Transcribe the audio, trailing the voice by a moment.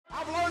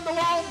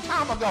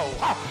time ago.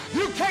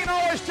 You can't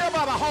always tell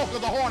by the honk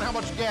of the horn how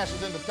much gas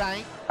is in the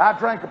tank. I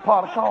drank a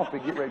pot of coffee,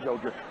 get ready to go,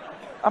 Jerry.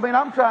 I mean,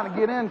 I'm trying to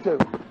get into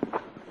it.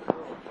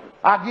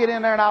 I get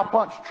in there and I'll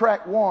punch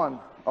track 1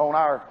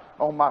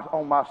 on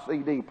my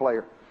CD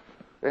player.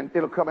 And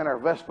it'll come in there,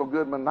 Vestal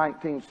Goodman,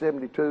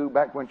 1972,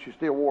 back when she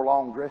still wore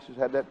long dresses,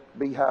 had that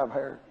beehive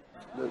hair.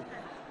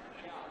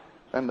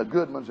 And the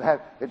Goodmans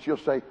have, and she'll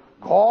say,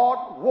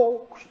 God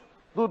walks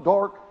the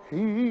dark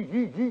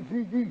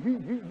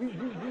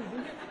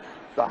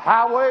the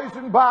highways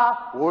and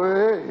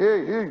byways.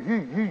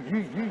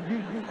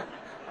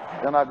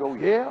 And I go,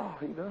 yeah,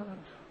 he does.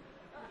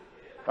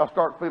 I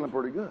start feeling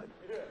pretty good.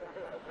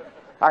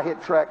 I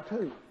hit track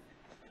 2.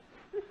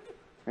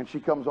 And she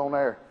comes on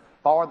there.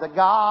 For the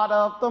God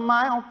of the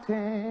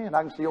mountain.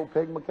 I can see old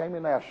Peg McCamey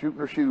now shooting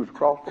her shoes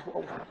across the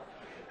floor.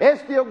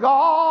 It's still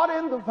God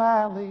in the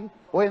valley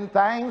when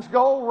things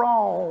go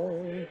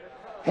wrong.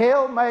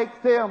 He'll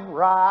make them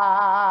right.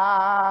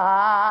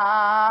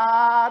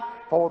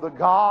 For the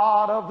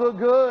God of the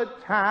good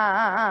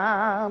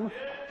time.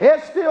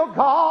 It's still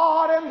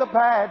God in the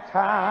bad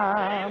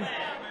time.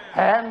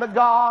 And the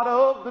God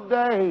of the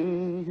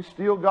day is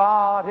still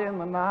God in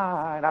the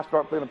night. I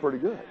start feeling pretty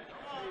good.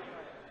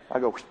 I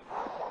go,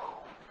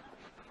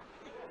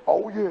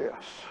 oh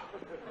yes.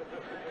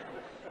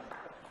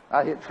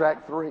 I hit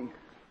track 3,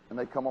 and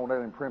they come on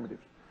there in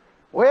primitives.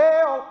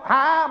 Well,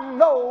 I'm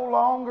no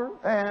longer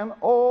an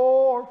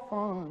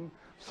orphan.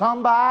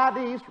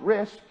 Somebody's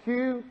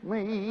rescued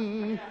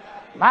me.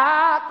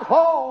 My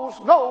clothes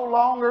no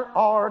longer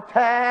are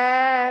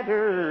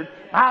tattered.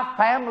 My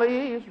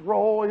family's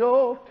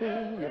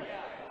royalty.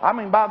 I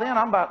mean, by then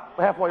I'm about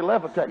halfway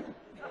levitating.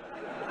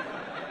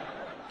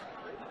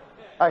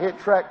 I hit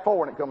track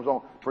 4 and it comes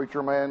on.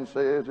 Preacher man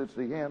says it's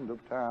the end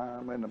of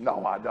time. And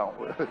no, I don't.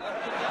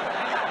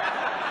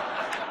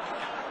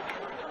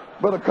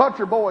 But a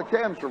country boy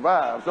can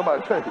survive.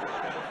 Somebody tell you.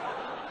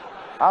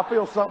 I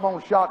feel something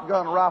on a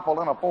shotgun rifle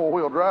and a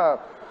 4-wheel drive.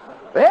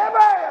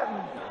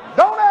 Amen.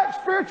 Don't act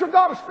spiritual.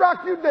 God will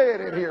strike you dead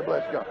in here,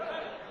 bless God.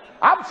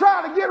 I'm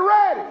trying to get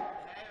ready.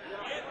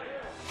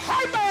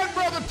 Hey, man,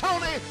 Brother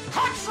Tony.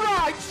 That's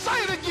right.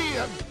 Say it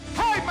again.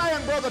 Hey,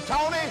 man, Brother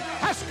Tony.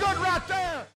 That's good right there.